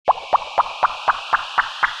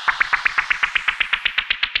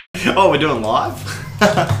Oh, we're doing live?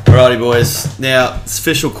 Alrighty, boys. Now, it's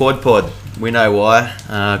official Quadpod. We know why.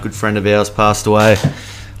 A good friend of ours passed away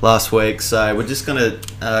last week, so we're just going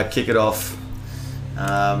to kick it off.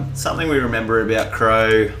 Something we remember about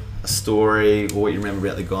Crow, a story, or what you remember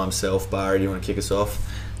about the guy himself. Barry, do you want to kick us off?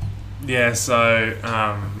 Yeah, so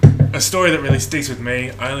a story that really sticks with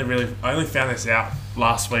me. I only found this out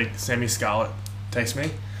last week. Sammy Scarlett texted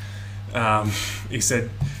me. He said,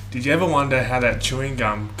 "Did you ever wonder how that chewing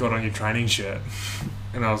gum got on your training shirt?"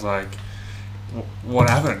 And I was like, "What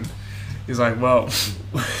happened?" He's like, "Well,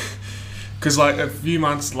 because like a few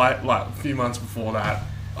months before that,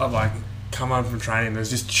 I'd like come home from training. There's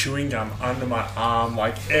just chewing gum under my arm,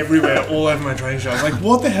 like everywhere, all over my training shirt. I was like,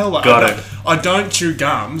 what the hell? Like, I don't chew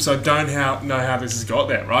gum, so I don't know how this has got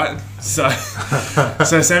there, right?" So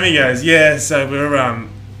Sammy goes, "Yeah, so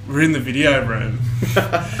we're in the video room."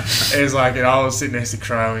 It was like, and I was sitting next to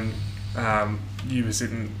Crow, and you were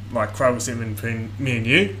sitting, like Crow was sitting in between me and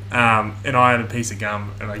you, and I had a piece of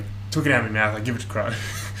gum, and I took it out of my mouth, I give it to Crow. And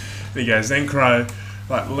he goes, then Crow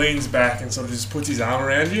like leans back and sort of just puts his arm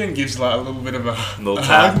around you and gives you like a little bit of a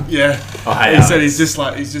hug. Yeah. Oh, hey, he said he's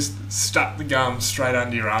just stuck the gum straight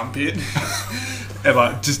under your armpit. And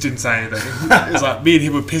like just didn't say anything. It was like me and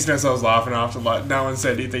him were pissing ourselves laughing after, like no one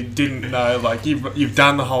said anything, didn't know, like you've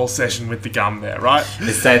done the whole session with the gum there, right?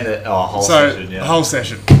 It's saying that whole session, yeah. Whole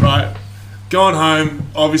session, right? Gone home,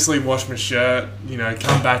 obviously washed my shirt,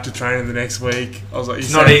 come back to training the next week. I was like,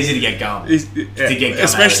 it's not easy to get gum.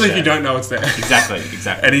 Especially if you don't know it's there. Exactly.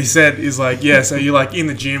 And he's like, yeah, so you're like in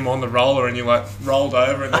the gym on the roller and you like rolled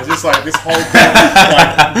over and there's just like this whole thing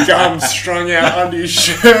like gum strung out under your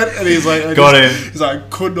shirt. And he's like, he's like,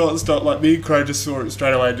 could not stop. Like me and Crow just saw it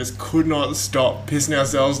straight away, just could not stop pissing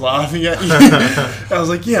ourselves laughing at you. I was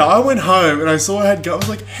like, yeah, I went home and I saw I had gum. I was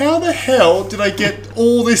like, how the hell did I get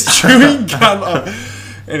all this chewing gum?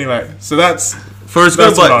 Anyway, so that's for a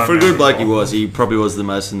good bloke he probably was the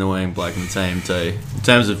most annoying bloke in the team too. In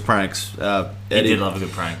terms of pranks, Eddie he did love a good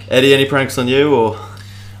prank. Eddie, any pranks on you or?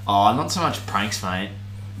 Oh, not so much pranks, mate.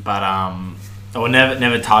 But or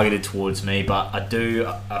never targeted towards me. But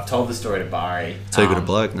I've told the story to Barry. Too good a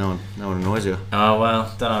bloke. No one annoys you. Oh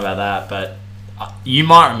well, don't know about that. But you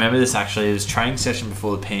might remember this actually. It was training session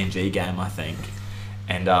before the PNG game, I think.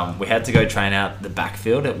 And we had to go train out the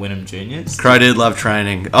backfield at Wynnum Juniors. Crow did love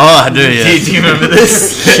training. Oh, I do, yeah. Do you remember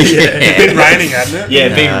this? It's been raining, hasn't it? Yeah,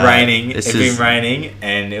 it'd been raining. It'd been raining,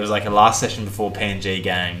 and it was like a last session before PNG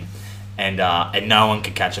game, and no one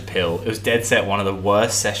could catch a pill. It was dead set one of the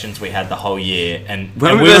worst sessions we had the whole year, and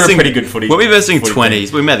we were a pretty good footy. When we were versing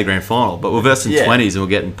 20s, we made the grand final, but we're versing 20s and we're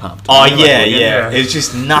getting pumped. Oh, yeah. It was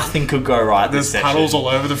just nothing could go right this session. There's puddles all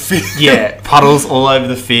over the field. Yeah, puddles all over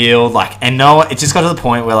the field. It just got to the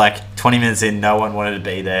point where, like, 20 minutes in, no one wanted to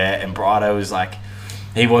be there, and Brido was like,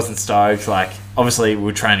 he wasn't stoked. Like, obviously, we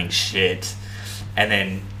were training shit. And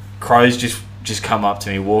then Crow's just come up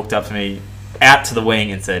to me, walked up to me, out to the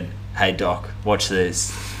wing and said, "Hey Doc, watch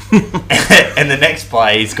this." And the next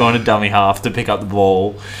play, he's gone to dummy half to pick up the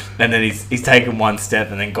ball, and then he's taken one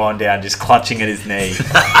step and then gone down, just clutching at his knee.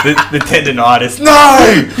 the tendonitis.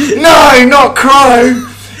 No, not Crow.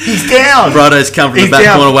 He's down. Brido's come from the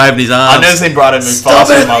back corner waving his arms. I've never seen Brido move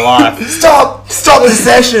faster in my life. Stop the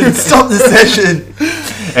session. Stop the session.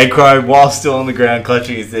 And Crow, while still on the ground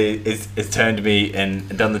clutching his knee, is turned to me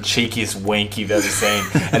and done the cheekiest wink you've ever seen.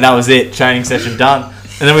 And that was it. Training session done.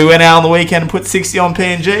 And then we went out on the weekend and put 60 on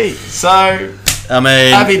PNG. So, I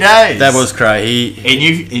mean, happy days. That was Crow. He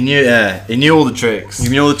knew all the tricks. He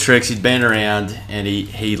knew all the tricks. He'd been around, and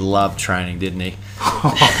he loved training, didn't he?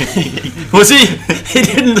 Was he? He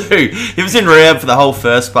didn't do. He was in rehab for the whole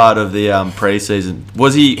first part of the pre-season.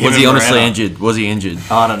 Was he honestly injured? Was he injured?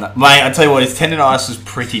 I don't know, mate. I tell you what, his tendonitis was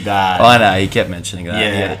pretty bad. I know. He kept mentioning that.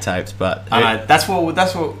 Yeah, he had it taped, but I know. That's what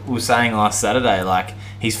we were saying last Saturday. Like,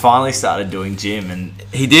 he's finally started doing gym, and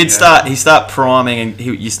he did start. He started priming, and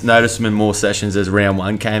you noticed him in more sessions as round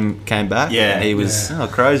one came back. Yeah, and he was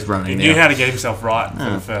Crow's running. He knew how to get himself right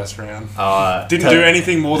for the first round. Didn't do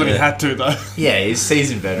anything more than he had to though. Yeah, he's a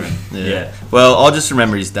seasoned veteran. Yeah. Well, I just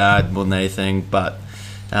remember his dad more than anything, but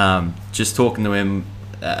just talking to him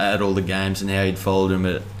at all the games and how he'd followed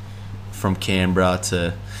him from Canberra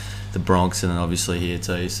to the Bronx and then obviously here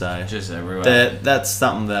too. So just everywhere. That's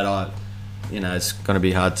something that it's going to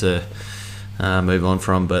be hard to move on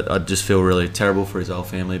from, but I just feel really terrible for his whole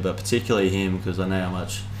family, but particularly him because I know how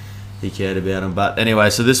much he cared about him. But anyway,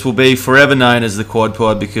 so this will be forever known as the Quad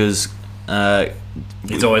Pod because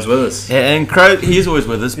He's always with us. And Crow, he is always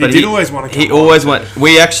with us. But He did always want to come He always went.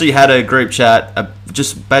 We actually had a group chat,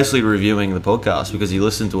 just basically reviewing the podcast because he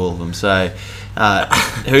listened to all of them. So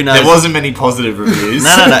who knows? There wasn't many positive reviews.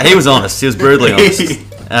 No. He was honest. He was brutally honest.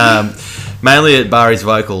 Mainly at Barry's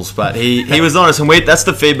vocals, but he was honest, and that's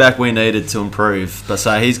the feedback we needed to improve. But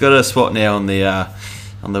so he's got a spot now on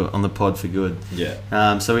the pod for good. Yeah.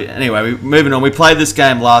 Anyway, moving on. We played this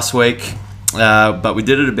game last week. But we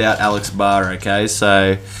did it about Alex Barr, okay?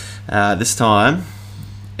 So this time,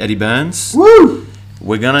 Eddie Burns. Woo!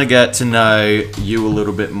 We're going to get to know you a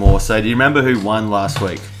little bit more. So do you remember who won last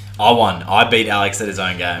week? I won. I beat Alex at his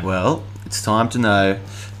own game. Well, it's time to know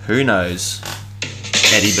who knows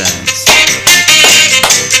Eddie Burns.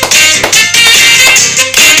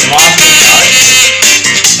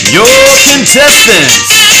 Your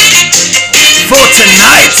contestants for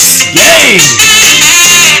tonight's game.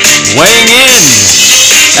 Weighing in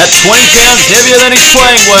at 20 pounds heavier than his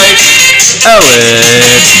playing weight, Alex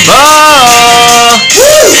Barr.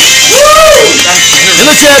 In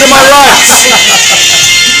the chair to my right,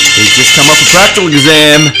 he's just come off a practical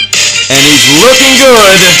exam and he's looking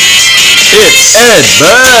good. It's Ed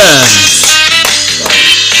Burns.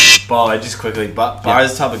 Bo, just quickly,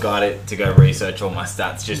 Bar's the type of guy to go research all my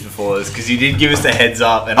stats just before this because you did give us the heads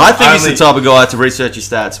up. And I think he's the type of guy to research his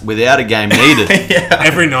stats without a game needed. Yeah.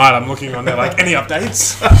 Every night I'm looking on there like, any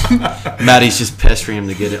updates? Maddie's just pestering him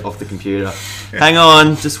to get it off the computer. Hang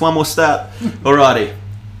on, just one more stat. Alrighty.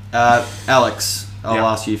 Alex, I'll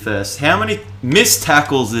ask you first. How many missed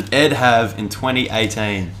tackles did Ed have in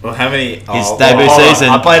 2018? Well, how many? His debut season.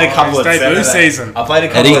 I played a couple His of debut season. I played a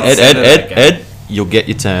couple of Ed, you'll get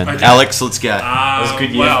your turn. Okay. Alex, let's go. That was a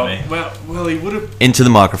good year for me. Well, he would have. Into the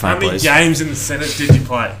microphone, How many please. games in the Senate did you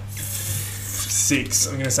play? 6.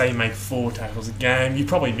 I'm going to say you make 4 tackles a game. You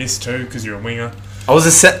probably missed 2 because you're a winger. I was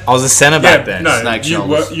a centre back then. No, Snake you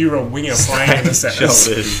shoulders. were a winger playing in the Senate.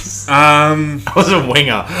 Shoulders. Um, I was a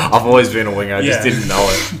winger. I've always been a winger. I just didn't know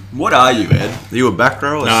it. What are you, Ed? Are you a back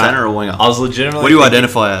row, a centre, or a winger? I was legitimately. What do you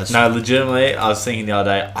identify as? No, legitimately, I was thinking the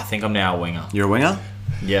other day. I think I'm now a winger. You're a winger?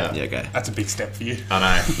 Yeah. Yeah, okay. that's a big step for you. I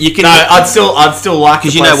know. You can. No, I'd still like to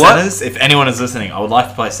Because play you know what? centres. If anyone is listening, I would like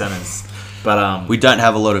to play centres. But We don't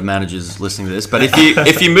have a lot of managers listening to this, but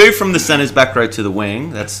if you move from the centre's back row to the wing,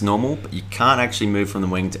 that's normal. But you can't actually move from the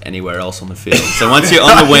wing to anywhere else on the field. So once you're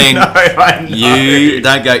on the wing, I know. you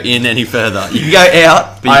don't go in any further. You can go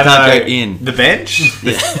out, but you can't go in. The bench,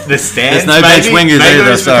 the stands. There's no bench wingers maybe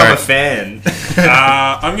either. I've Sorry. become a fan.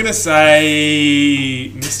 I'm going to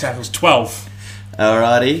say missed tackles 12.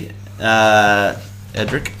 Alrighty,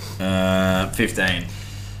 Edric. 15. Did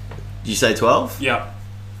you say 12? Yeah.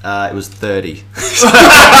 It was 30.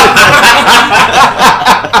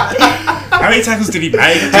 How many tackles did he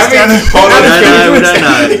make? We don't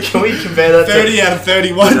know. Can we compare that 30 out of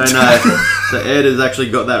 31. I don't know. So Ed has actually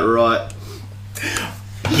got that right.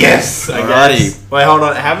 Yes. I Alrighty. guess. Wait, hold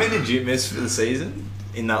on. How many did you miss for the season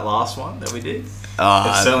in that last one that we did?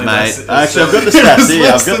 It's certainly Mate. less- it's Actually, I've got the certainly- stats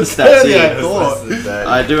here. I've got the stats here. It was less than 30.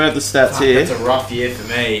 I do have the stats Fuck, here. It's a rough year for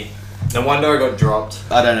me. No wonder I got dropped.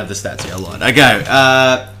 I don't have the stats here. I lied.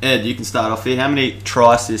 Okay, Ed, you can start off here. How many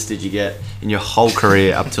try assists did you get in your whole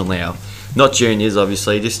career up till now? Not juniors,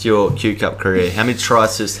 obviously, just your Q Cup career. How many try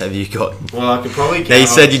assists have you got? Well, I could probably count. Now, you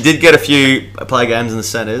said you did get a few play games in the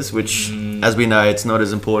centres, which, as we know, it's not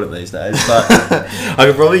as important these days. But I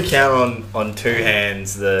could probably count on 2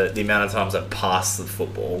 hands the amount of times I passed the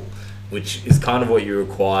football, which is kind of what you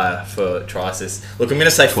require for try assists. Look, I'm going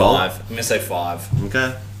to say 5. I'm going to say 5.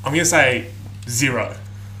 okay. I'm going to say 0.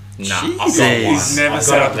 Nah, Jesus. I've got 1. He's never I've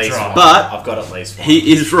set got up at a least try. 1. But I've got at least 1.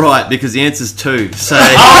 he is right because the answer's 2. So,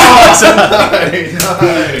 No.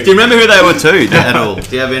 do you remember who they were to at all?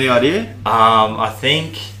 Do you have any idea? I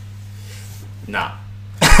think. Nah.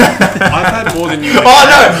 I've had more than you. Oh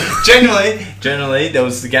no! Generally, there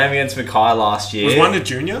was the game against Mackay last year. Was one a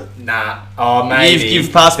junior? Nah. Oh, maybe.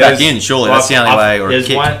 You've passed There back was- in, surely. well, That's the only way, or a there's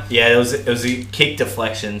kick. it was a kick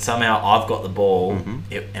deflection. Somehow I've got the ball, and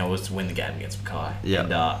it was to win the game against Mackay. Yeah.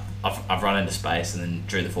 And I've run into space and then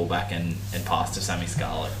drew the fullback and passed to Sammy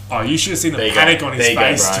Scarlett. Oh, you should have seen There the you go. panic on his There you go,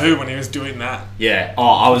 face bro. too when he was doing that. Yeah. Oh,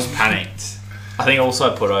 I was panicked. I think I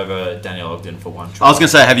also put over Daniel Ogden for 1 try. I was going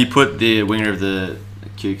to say, have you put the winner of the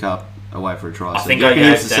Q Cup away for a try? I So think do you I reckon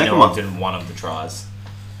he was gave the Daniel second one? Ogden one of the tries.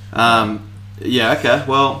 Yeah, okay.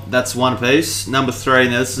 Well, that's one apiece. Number 3,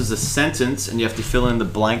 now this is a sentence, and you have to fill in the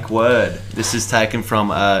blank word. This is taken from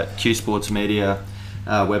Q Sports Media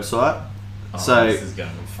website. Oh, So, this is going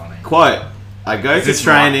to be funny. quote, I go Is to this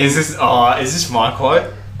training. is this my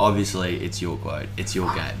quote? Obviously, it's your quote. It's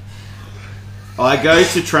your game. I go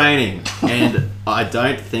to training and I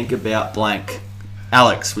don't think about blank.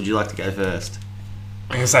 Alex, would you like to go first?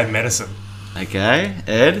 I'm gonna say medicine. Okay,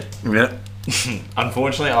 Ed. Yeah.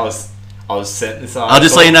 Unfortunately, I was setting this up. I'll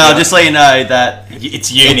just let you know that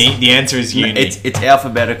it's uni. The answer is uni. It's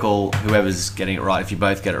alphabetical. Whoever's getting it right. If you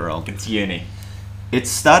both get it wrong, It's uni. it's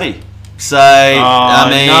study. So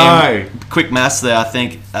quick maths there. I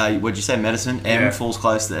think. Would you say medicine? M Yeah. falls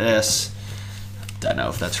close to S. Don't know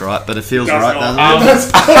if that's right, but it feels Does right, not. doesn't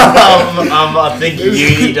it? I think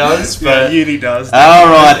uni does, Yeah, but uni does. All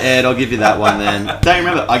right, Ed. I'll give you that one then. Don't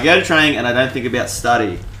remember. I go to training and I don't think about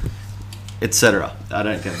study, etc. I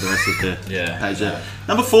don't get the rest of the page there. Yeah.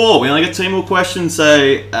 Number 4. We only got 2 more questions.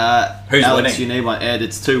 So Who's Alex, winning? you need one. Ed,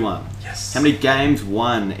 it's 2-1. Yes. How many games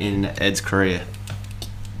won in Ed's career?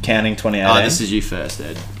 Counting 2018. Oh, this is you first,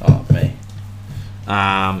 Ed. Oh, me.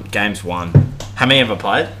 Games won. How many have I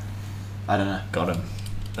played? I don't know. Got him.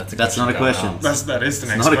 That's not a question. That is the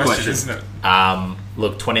next not a question, question. isn't it?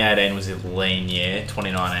 Look, 2018 was a lean year.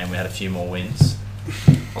 2019 we had a few more wins.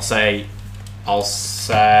 I'll say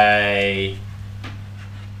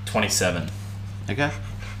 27. Okay.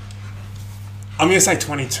 I'm gonna say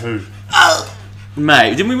 22.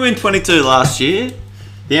 Mate, didn't we win 22 last year?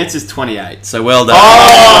 The answer's 28. So well done.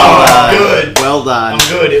 Good. Well done. I'm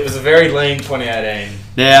good. It was a very lean 2018.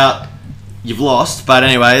 Now, you've lost, but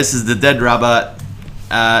anyway, this is the dead rubber.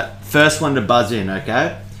 First one to buzz in,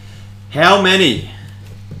 okay? How many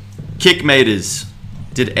kick meters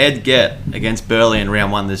did Ed get against Burley in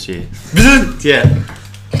round 1 this year? Yeah.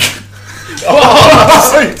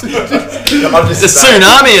 There's a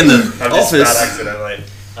tsunami in the I've just office. accidentally.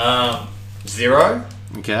 0.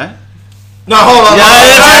 Okay. No, hold on. Yeah,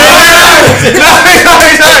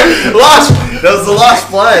 No. That was the last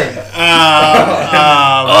play.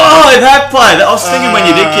 Oh, that play. I was thinking when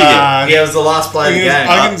you did kick it. Yeah, it was the last play of the game.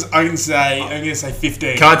 I'm gonna say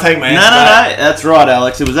 15. Can I take my No, answer back? that's right,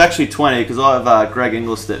 Alex. It was actually 20 because I've Greg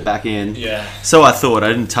Inglis it back in. Yeah. So I thought. I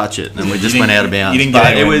didn't touch it, and we just went out of bounds. You didn't get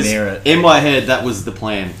But anywhere it was near it. in my head. That was the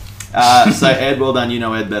plan. So Ed, well done. You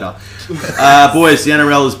know Ed better. Boys, the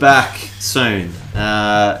NRL is back soon.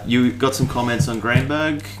 You got some comments on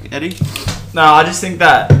Greenberg, Eddie? No, I just think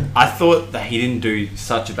that I thought that he didn't do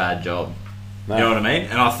such a bad job. No. You know what I mean?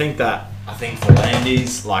 And I think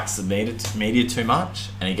Volandis likes the media too much,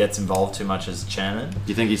 and he gets involved too much as chairman. Do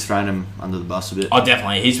you think he's thrown him under the bus a bit? Oh,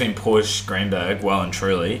 definitely. He's been pushed Greenberg well and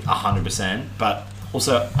truly, 100%. But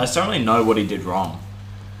also, I just don't really know what he did wrong.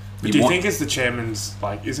 But do you think as the chairman's,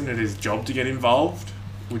 isn't it his job to get involved?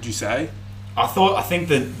 Would you say? I think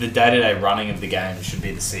the day-to-day running of the game should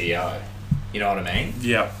be the CEO. You know what I mean?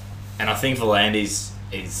 Yeah. And I think Volandis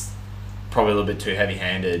is probably a little bit too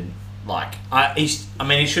heavy-handed.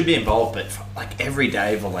 He should be involved, but every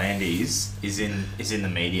day Volandis is in the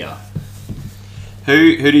media.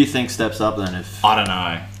 Who do you think steps up then? If I don't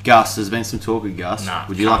know. Gus, there's been some talk of Gus. Nah,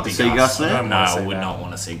 would you like to see Gus there? No, I would not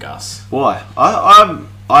want to see Gus. Why?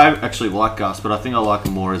 I actually like Gus, but I think I like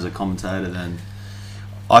him more as a commentator than.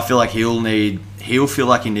 I feel like he'll feel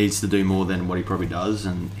like he needs to do more than what he probably does,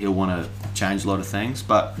 and he'll want to change a lot of things.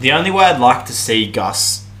 But The only way I'd like to see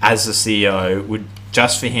Gus as the CEO would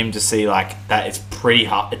just for him to see that it's pretty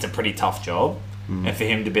hard, it's a pretty tough job, and for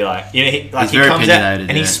him to be he He's comes very out opinionated,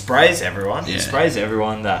 and he yeah. sprays everyone. Yeah. He sprays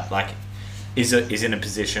everyone that is in a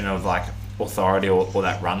position of authority or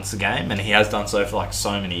that runs the game, and he has done so for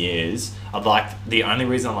so many years. The only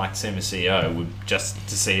reason I'd like to see him as CEO would just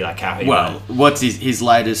to see how he what's his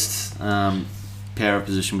latest power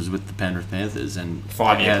position was with the Penrith Panthers, and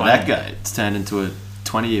 5-year how plan. that go? It's turned into a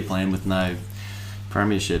 20-year plan with no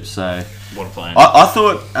premiership. So what a plan. I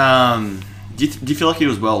thought. Do you feel like he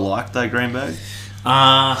was well liked though, Greenberg?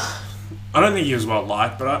 I don't think he was well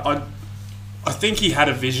liked, but I think he had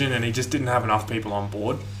a vision and he just didn't have enough people on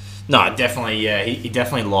board. No, definitely, yeah. He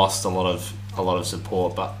definitely lost a lot of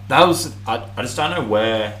support, but that was I just don't know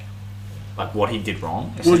where what he did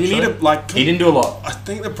wrong. Well, you need he didn't do a lot. I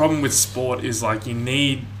think the problem with sport is you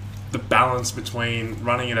need the balance between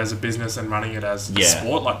running it as a business and running it as a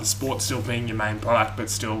sport. The sport still being your main product, but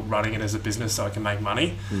still running it as a business so it can make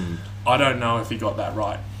money. I don't know if he got that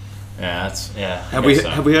right. Yeah, Have we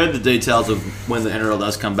heard the details of when the NRL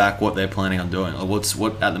does come back? What they're planning on doing, or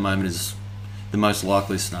what at the moment is the most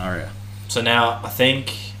likely scenario? So now I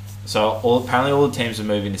think apparently all the teams are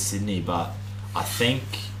moving to Sydney, but I think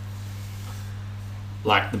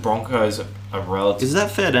the Broncos are relative. Is that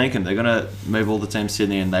fair dinkum? They're gonna move all the teams to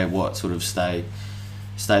Sydney, and they sort of stay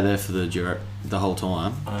there for the whole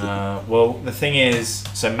time. Well, the thing is,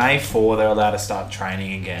 so May 4 they're allowed to start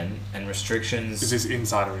training again, and restrictions. Is this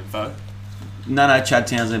insider info? No, Chad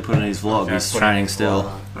Townsend put in his vlog. Okay, He's put training in his still.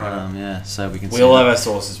 vlog. Yeah, so we can We see all it. have our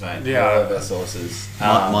sources, mate. Yeah. We all have our sources.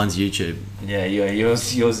 Mine's YouTube. Yeah,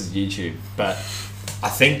 yours is YouTube. But I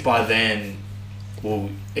think by then, well,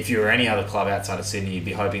 if you were any other club outside of Sydney, you'd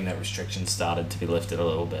be hoping that restrictions started to be lifted a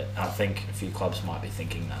little bit. I think a few clubs might be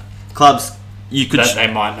thinking that. Clubs, you could... That they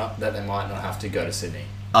might not have to go to Sydney.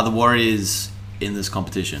 Are the Warriors in this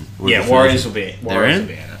competition? Or Yeah, is it Warriors will be in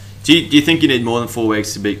it. Do you think you need more than 4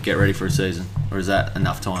 weeks to get ready for a season? Or is that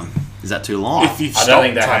enough time? Is that too long? If you've I don't stopped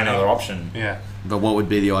think they have training. another option. Yeah. But what would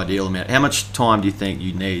be the ideal amount? How much time do you think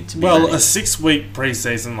you need to be Well, ready? a 6-week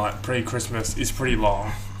pre-season, like pre-Christmas, is pretty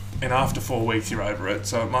long. And after 4 weeks, you're over it.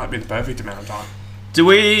 So it might be the perfect amount of time. Do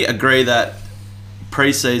we agree that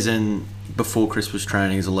pre-season before Christmas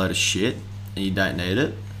training is a load of shit and you don't need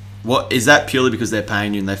it? What is that purely because they're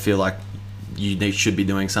paying you and they feel like should be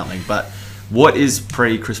doing something? But what is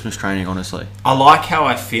pre-Christmas training, honestly? I like how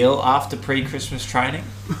I feel after pre-Christmas training,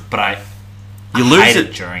 but I lose hate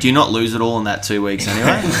it during. Do you not lose it all in that 2 weeks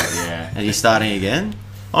anyway? Yeah. And you're starting again?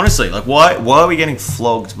 Honestly, like why are we getting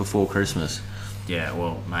flogged before Christmas? Yeah,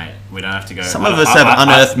 well, mate, we don't have to go. Some of us have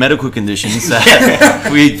unearthed medical conditions. So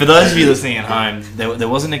For those of you listening at home, there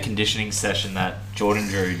wasn't a conditioning session that Jordan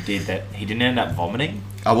Drew did that he didn't end up vomiting.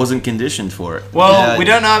 I wasn't conditioned for it. Well, Yeah. we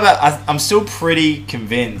don't know about... I'm still pretty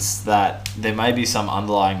convinced that there may be some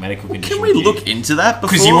underlying medical condition. Can we look into that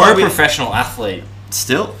before? Because you were a professional athlete.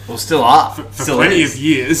 Still? Well, still are. For still plenty is. of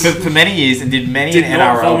years. For many years and did many Did an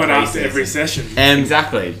not NRL vomit after pre-season. every session.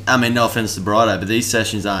 Exactly. I mean, no offense to Brido, but these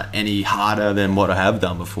sessions aren't any harder than what I have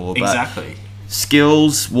done before. But Exactly.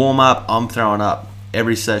 skills, warm up, I'm throwing up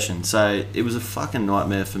every session. So it was a fucking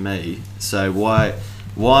nightmare for me. So why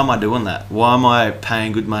am I doing that? Why am I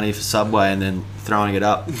paying good money for Subway and then throwing it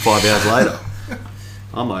up 5 hours later?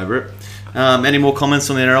 I'm over it. Any more comments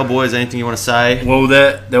on the NRL, boys? Anything you want to say? Well,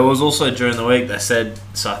 there was also during the week they said,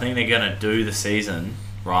 so I think they're going to do the season,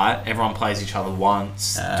 right? Everyone plays each other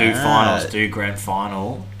once, do finals, do grand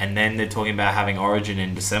final, and then they're talking about having Origin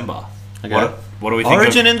in December. Okay. What do we think?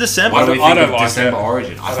 Origin in December? What do we I think don't of like December it.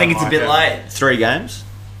 Origin? I I think don't it's a bit like late. 3 games?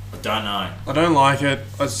 I don't know. I don't like it.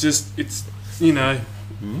 It's you know,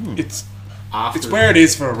 it's After where it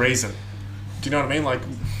is for a reason. Do you know what I mean? Like,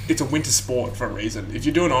 it's a winter sport for a reason. If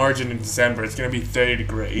you do an Origin in December, it's going to be 30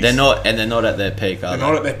 degrees. They're not at their peak, are They're they?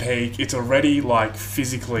 not at their peak. It's already, like,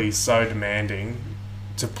 physically so demanding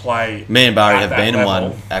to play. Me and Barry at have that been in level.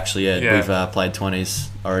 one, actually. Yeah, Yeah. we've played 20s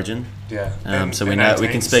Origin. Yeah. So we know we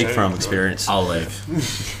can 18s speak too. from experience. I'll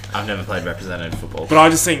leave. I've never played representative football. But I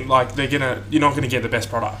just think, like, you're not going to get the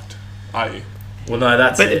best product, are you? Well, no,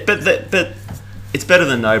 that's it. But it's better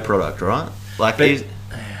than no product, right? Like But-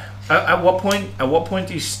 At what point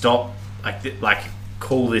do you stop like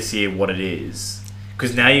call this year what it is?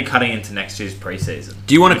 Because now you're cutting into next year's preseason.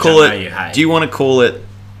 do you want to which call I know it? you hate. Do you want to call it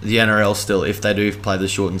the NRL still if they do play the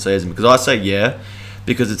shortened season? Because I say yeah,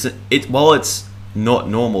 because while it's not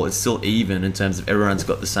normal, it's still even in terms of everyone's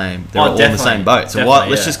got the same. They're all in the definitely. same boat. So Definitely,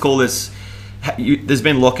 let's yeah. just call this. There's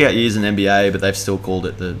been lockout years in NBA, but they've still called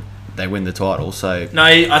it they win the title. So No,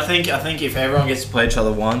 I think if everyone gets to play each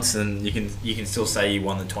other once, then you can still say you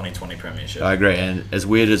won the 2020 premiership. I agree, and as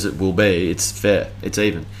weird as it will be, it's fair. It's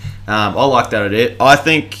even. I like that idea. I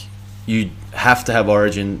think you have to have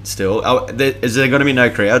Origin still. Is there going to be no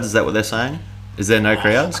crowds? Is that what they're saying? Is there no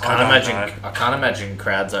crowds? I can't imagine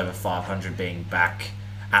crowds over 500 being back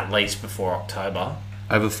at least before October.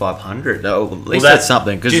 Over 500. At least that's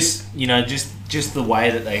something. Cause just the way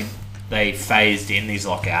that they phased in these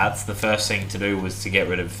lockouts. The first thing to do was to get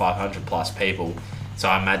rid of 500 plus people. So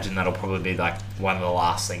I imagine that'll probably be like one of the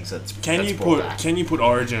last things that's brought back. Can you put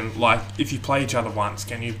Origin, like, if you play each other once,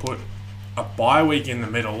 can you put a bye week in the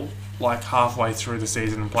middle, like halfway through the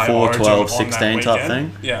season, and play 4, Origin 12, on 16 that type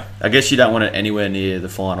weekend? thing? Yeah. I guess you don't want it anywhere near the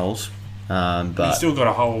finals. You But still got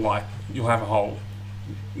you'll have a whole,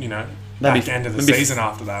 back Maybe- end of the maybe season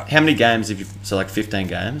after that. how many games have you... So like 15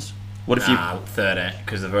 games? What if you... 13,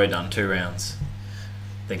 because they've already done 2 rounds.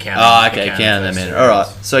 They count. Oh, okay, count them the first in. 2 All right.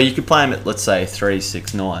 rounds. So you could play them at, let's say, 3,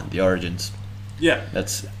 6, 9, the Origins. Yeah.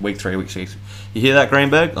 That's week 3, week 6. You hear that,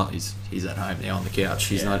 Greenberg? Oh, he's at home now on the couch.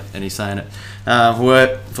 He's not, and he's saying it.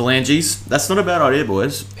 We're phalanges. That's not a bad idea,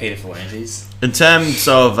 boys. Peter Phalanges. In terms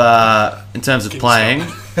of playing,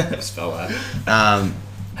 Spell that.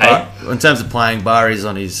 in terms of playing, Barry's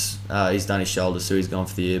on his he's done his shoulder, so he's gone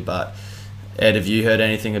for the year. But Ed, have you heard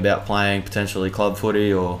anything about playing potentially club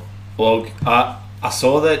footy or? Well, I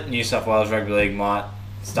saw that New South Wales Rugby League might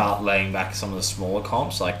start laying back some of the smaller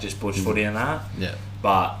comps, like just bush footy and that. Yeah.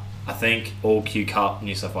 But I think all Q Cup,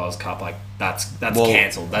 New South Wales Cup, like that's Well,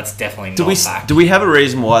 cancelled. That's definitely not back. Do we have a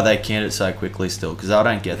reason why they canned it so quickly still? Because I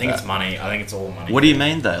don't get I think that. it's money. I think it's all money. What do you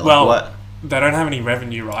mean though? Like, Well, what? they don't have any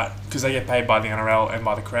revenue, right? Because they get paid by the NRL and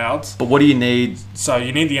by the crowds. But what do you need? So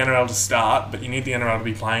you need the NRL to start, but you need the NRL to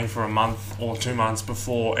be playing for a month or 2 months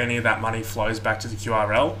before any of that money flows back to the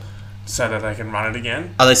QRL, so that they can run it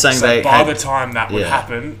again. Are they saying So they? by the time that would Yeah.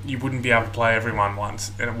 happen, you wouldn't be able to play everyone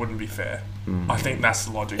once, and it wouldn't be fair. I think that's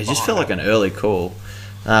the logic. It just behind felt like an early call.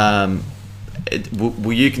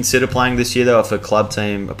 Will you consider playing this year though if a club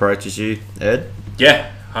team approaches you, Ed?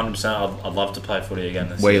 Yeah, 100%. I'd love to play footy again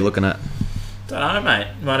this Where are year. you looking at? Don't know, mate.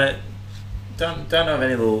 Don't know of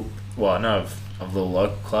any little. Well, I know of little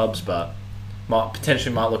local clubs, but might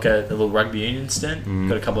look at a little rugby union stint.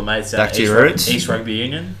 Got a couple of mates Back at to your roots? East Rugby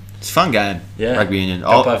Union. It's a fun game. Yeah, Rugby union.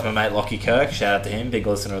 Got both my mate Lockie Kirk. Shout out to him, big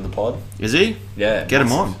listener of the pod. Is he? Yeah, Get him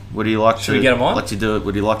massive. on. Would you like Should we get him on? Like to do it?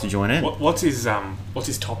 Would you like to join in? What's his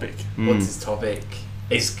topic? What's his topic?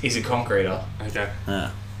 He's a concreter. Okay.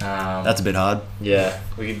 Yeah. Um, That's a bit hard. yeah.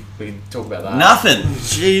 We can talk about that. Nothing.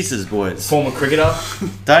 Jesus, boys. Former cricketer.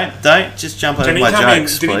 Don't just jump over Can he my come in?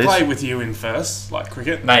 jokes, Did please. he play with you in first, like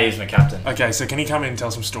cricket? Mate, he's my captain. Okay, so can he come in and tell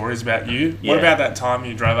some stories about you? Yeah. What about that time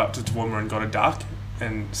you drove up to Toowoomba and got a duck,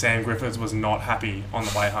 and Sam Griffiths was not happy on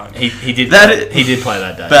the way home? He did. That he did play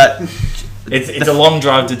that day. But it's a long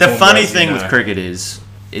drive to. the Toowoomba, funny as you thing know. with cricket is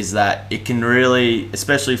that it can really,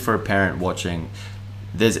 especially for a parent watching,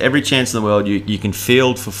 there's every chance in the world you can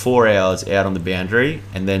field for 4 hours out on the boundary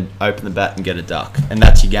and then open the bat and get a duck. And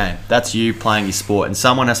that's your game. That's you playing your sport. And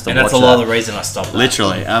someone has to And watch that's a lot that. of the reason I stopped.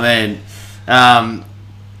 Literally. I mean,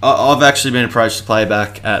 I've actually been approached to play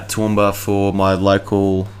back at Toowoomba for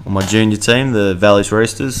my junior team, the Valleys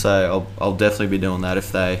Roosters. So I'll definitely be doing that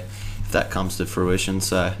if that comes to fruition.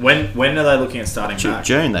 So When are they looking at starting back?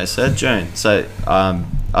 June, they said June. So I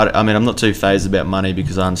mean, I'm not too phased about money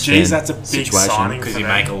because I understand. Jeez, that's a big situation. signing Because for you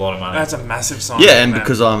them. make a lot of money. That's a massive signing. Yeah, and for them.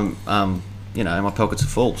 because I'm my pockets are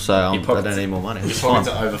full, so I pockets- don't need more money. Your It's pockets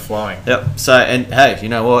fine. are overflowing. Yep. So, and hey, you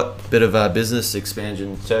know what? Bit of a business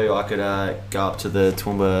expansion too. I could go up to the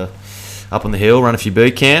Toowoomba, up on the hill, run a few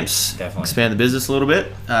boot camps, Definitely. expand the business a little bit.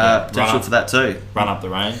 run Potential up- for that too. Run up the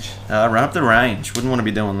range. Run up the range. Wouldn't want to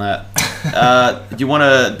be doing that. Do you want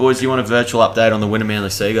a virtual update on the Winter Manly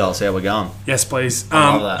Seagulls? How we're going? Yes, please.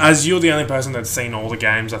 I love that. As you're the only person that's seen all the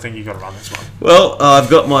games, I think you got to run this one. Well, I've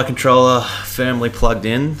got my controller firmly plugged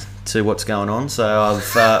in to what's going on, so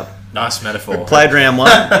I've Nice metaphor. played round one.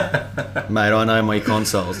 Mate, I know my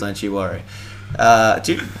consoles, don't you worry.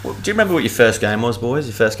 Do you remember what your first game was, boys?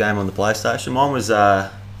 Your first game on the PlayStation? Mine was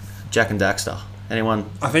Jack and Daxter. Anyone?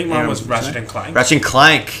 I think mine anyone was Ratchet and Clank. Ratchet and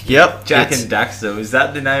Clank. Yep. Jack It's- and Daxter. Is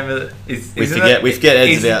that the name of it? We forget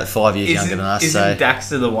Ed's about 5 years younger than us. Isn't So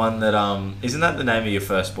Daxter the one that isn't that the name of your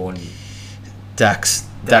firstborn? Dax.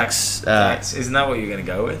 Dax. Isn't that what you're gonna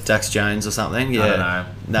go with? Dax Jones or something. Yeah. I don't know.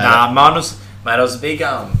 No. Nah, mine was. Mate, I was a big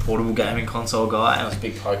portable gaming console guy, and I was a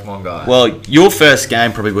big Pokemon guy. Well, your first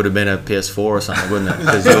game probably would have been a PS4 or something, wouldn't it?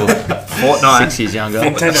 Because you're Fortnite. 6 years younger.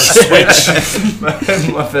 Nintendo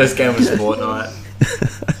Switch. My first game was Fortnite.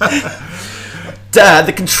 Dad,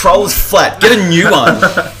 the controller's flat. Get a new one.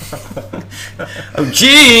 Oh,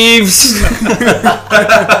 Jeeves!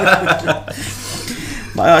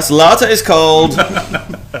 My ice latte is cold.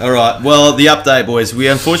 All right. Well, the update, boys. We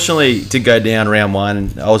unfortunately did go down round one,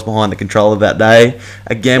 and I was behind the controller that day.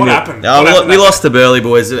 Again, What we, happened? Oh, What happened we that lost to Burley,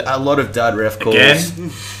 boys. A lot of dud ref calls.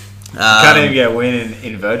 Again? Can't even get a win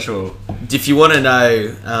in virtual. If you want to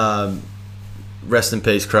know, rest in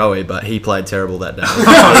peace, Crowe, but he played terrible that day.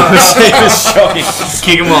 It was shocking.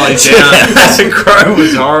 Kick him while he's down. That crow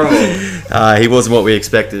was horrible. He wasn't what we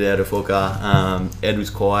expected out of hooker. Ed was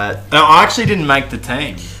quiet. No, I actually didn't make the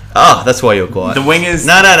team. Oh, that's why you're quiet. The wingers.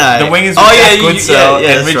 No. The wingers were Jack Goodsell and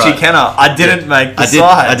that's Richie right. Kenner. I didn't make the I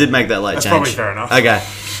side. did make that late That's change. probably fair enough. Okay,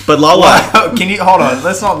 but Lola. Wow. Can you hold on?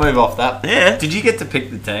 Let's not move off that. Yeah. Did you get to pick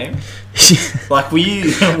the team? Like, were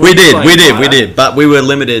you? we did, but we were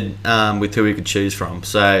limited with who we could choose from.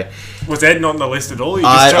 So Was Ed not on the list at all? You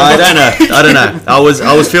just I chose don't not know. I don't know.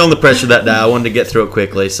 I was feeling the pressure that day. I wanted to get through it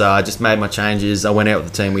quickly, so I just made my changes. I went out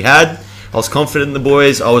with the team we had. I was confident in the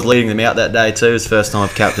boys. I was leading them out that day too. It was the first time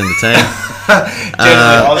I've captained the team.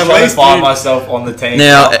 I was At trying to least find you- myself on the team,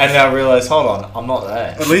 Now- and then I realised, hold on, I'm not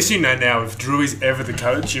there. At least you know now if Drew is ever the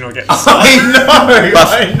coach, you're not getting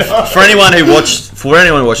I know. For anyone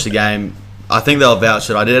who watched the game, I think they'll vouch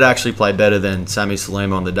that I did actually play better than Sammy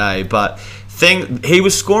Saluma on the day. But he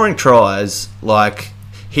was scoring tries like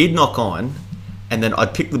he'd knock on, and then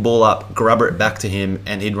I'd pick the ball up, grub it back to him,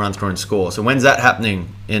 and he'd run through and score. So when's that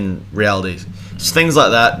happening in reality? Just things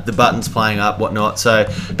like that, the buttons playing up, whatnot. So,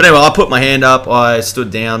 but anyway, I put my hand up. I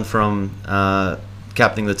stood down from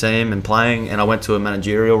captaining the team and playing, and I went to a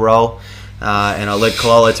managerial role. And I led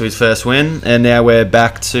Cololo to his first win, and now we're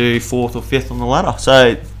back to 4th or 5th on the ladder.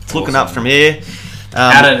 So it's looking up from here.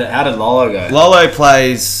 How did Lolo go? Lolo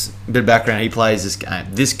plays, a bit of background, he plays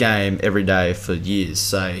this game every day for years.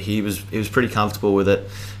 So he was pretty comfortable with it.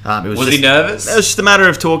 Was he nervous? It was just a matter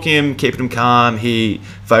of talking him, keeping him calm. He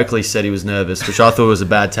vocally said he was nervous, which I thought was a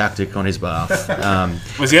bad tactic on his behalf.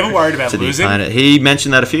 Was he ever worried about losing? He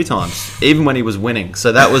mentioned that a few times, even when he was winning.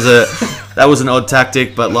 So that was an odd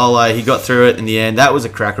tactic, but Lolo, he got through it in the end. That was a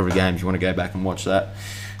cracker of a game if you want to go back and watch that.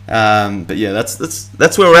 But yeah,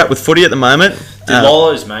 that's where we're at with footy at the moment. Did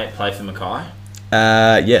Lolo's mate play for Mackay?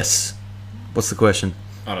 Yes. What's the question?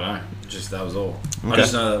 I don't know. Just that was all. Okay. I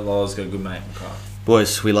just know that Lolo's got a good mate, Mackay.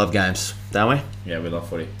 Boys, we love games, don't we? Yeah, we love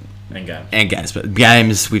footy. And games. And games. But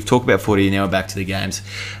games, we've talked about footy, now we're back to the games.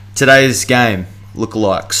 Today's game,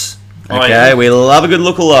 lookalikes. Okay, Oh, yeah. We love a good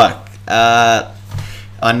lookalike.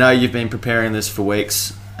 I know you've been preparing this for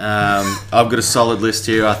weeks. I've got a solid list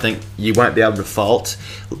here. I think you won't be able to fault.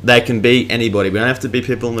 They can be anybody. We don't have to be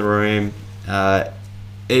people in the room.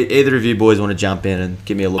 Either of you boys want to jump in and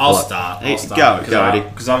give me a lookalike? I'll start. Go, Eddie.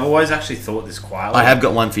 Because I've always actually thought this quietly. I have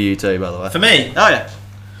got one for you too, by the way. For me? Oh, yeah.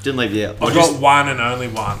 Didn't leave you out. I've got one and only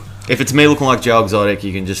one. If it's me looking like Joe Exotic,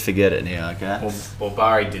 you can just forget it now, okay? Well,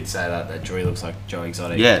 Barry did say that Joey looks like Joe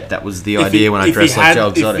Exotic. Yeah, that was the idea when I dressed like Joe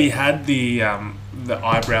Exotic. If he had the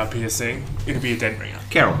eyebrow piercing, it'd be a dead ringer.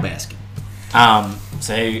 Carol Baskin.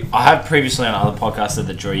 So I have previously on other podcasts said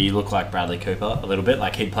that Drew, you look like Bradley Cooper a little bit,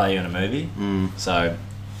 like he'd play you in a movie. So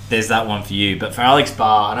there's that one for you. But for Alex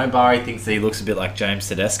Barr, I know Barry thinks that he looks a bit like James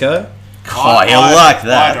Tedesco. Oh, you like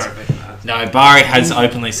that? I don't think that. No, Barry has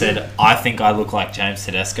openly said, I think I look like James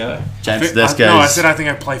Tedesco. James Tedesco. No, I said I think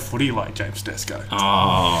I play footy like James Tedesco.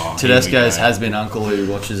 Oh, Tedesco's has-been uncle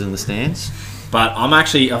who watches in the stands. But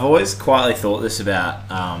I've always quietly thought this about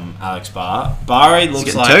Alex Barr. Barry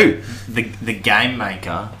looks like two. the game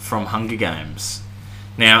maker from Hunger Games.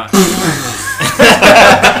 Now,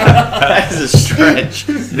 That is a stretch.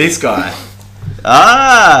 this guy.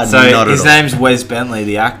 So his name's Wes Bentley,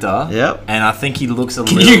 the actor. Yep. And I think he looks a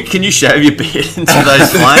little... Can you shave your beard into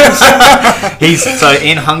those flames? So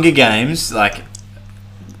in Hunger Games, like...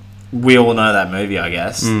 We all know that movie, I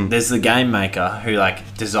guess. There's the game maker who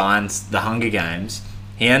designs the Hunger Games.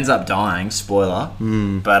 He ends up dying, spoiler.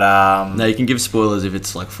 But No, you can give spoilers if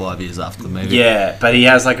it's 5 years after the movie. yeah, but he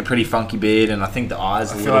has a pretty funky beard, and I think the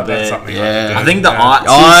eyes a I feel little like that's bit. something Yeah. I think the eyes.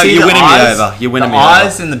 Oh, you're winning me over. You're winning the me over.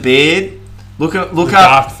 eyes and the beard. Look The up.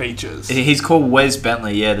 dark features. He's called Wes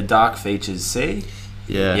Bentley. Yeah, the dark features. See.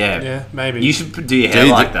 Yeah. Yeah, maybe. You should do your hair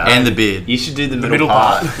like that. And the beard. You should do the middle middle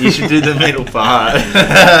part. You should do the middle part.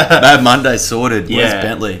 Bad Monday sorted. Yeah. Wes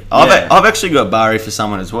Bentley. Yeah. I've actually got Barry for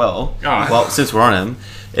someone as well. Oh. Well, since we're on him,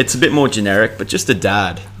 it's a bit more generic, but just a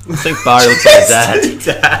dad. I think Barry looks like a dad.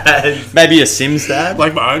 Dad. Maybe a Sims dad.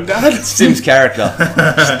 Like my own dad? Sims character.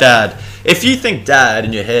 Just dad. If you think dad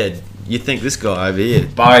in your head, you think this guy over here.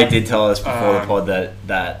 Barry did tell us before the pod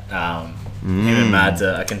that him and Mads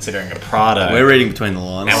are considering a Prado. We're reading between the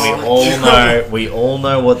lines. And we all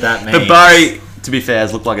know what that means. But Barry, to be fair,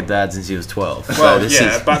 has looked like a dad since he was 12. Well,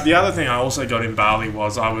 So but the other thing I also got in Bali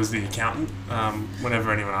was I was the accountant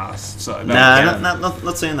whenever anyone asked. So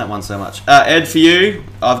not seeing that one so much. Ed, for you,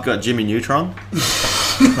 I've got Jimmy Neutron.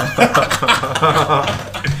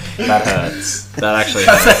 That hurts. That actually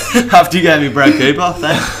hurts. After you gave me Brad Cooper,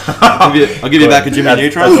 thanks. I'll give you back a Jimmy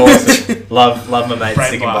Neutron. That's awesome. Love my mate Brain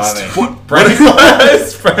sticking blast. by me. Brain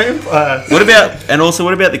blast. Brain blast. What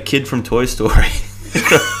about the kid from Toy Story?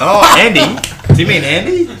 Oh, Andy. Do you mean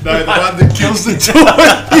Andy? No, the one that kills the toy.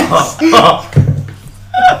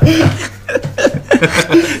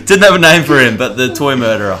 Didn't have a name for him, but the toy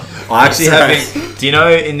murderer. I actually haven't. Do you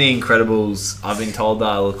know in The Incredibles? I've been told that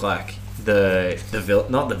I look like the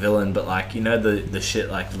not the villain, but the shit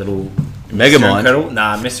little Megamind. Mr. Incredible.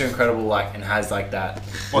 Nah, Mr. Incredible and has that.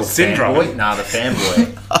 What, syndrome? Fanboy? Nah, the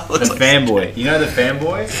fanboy. Looks The like- fanboy. You know the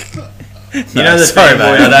fanboy? You No, know the sorry,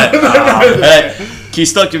 fanboy. mate. I don't. Can you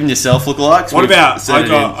stop giving yourself lookalikes? What We've about, said it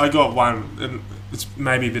in. I got one, and it's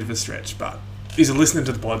maybe a bit of a stretch, but he's a listener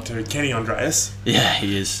to the pod too. Kenny Andreas Yeah,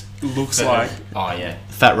 he is. looks like... Oh yeah.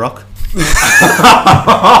 Fat Rock.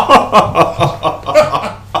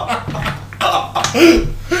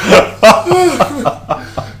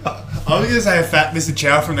 I was going to say a fat Mr.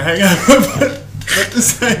 Chow from The Hangover, but the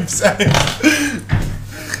same.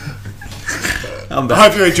 I'm I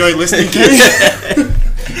back. hope you enjoyed listening, Kenny.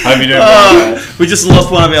 Hope you doing well. We just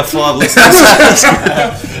lost one of our 5 listeners.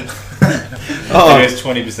 Oh, it's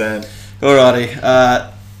 20%.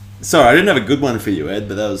 Alrighty. Sorry, I didn't have a good one for you, Ed,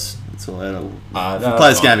 but that's all I had. We'll play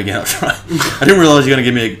this game again, I'll try. I didn't realise you were going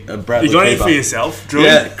to give me a Bradley You got any Cooper. for yourself, Drew?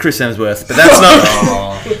 Yeah, Chris Hemsworth. But that's not...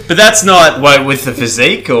 But that's not... Wait, with the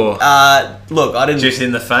physique or Look, I didn't... just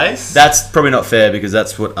in the face? That's probably not fair because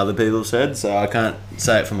that's what other people said, so I can't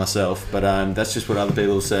say it for myself. But that's just what other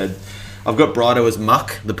people said. I've got Brido as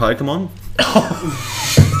Muck, the Pokemon.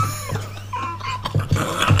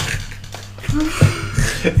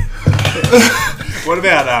 What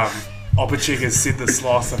about Opachik as Sid the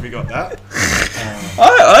Sloth? Have you got that?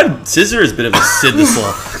 Scissor is a bit of a Sid the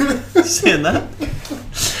Sloth. Seeing that?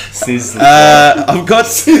 I've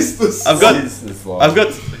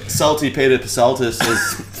got Salty Peter Pasaltis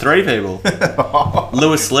as 3 people.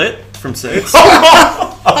 Lewis Litt from Six.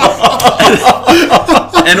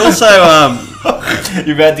 And also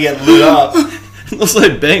You're about to get lit up.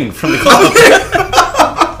 also Bing from the club.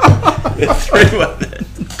 3 were there.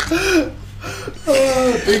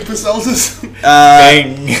 Big Pasaltis.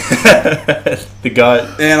 Bang. The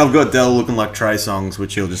goat. And I've got Dell looking like Trey Songs,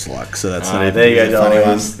 which you'll just like. So that's not even there you go, a funny one.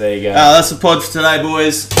 darlings. There you go. That's the pod for today,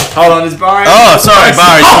 boys. Hold on, is Barry? Oh, sorry,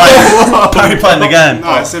 Barry's playing the game. No,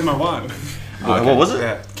 I said my one. What was it?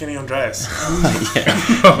 Yeah, Kenny Andreas.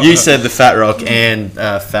 Yeah. You said the Fat Rock and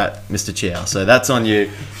Fat Mr. Chow, so that's on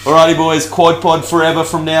you. Alrighty, boys. Quad pod forever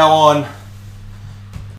from now on.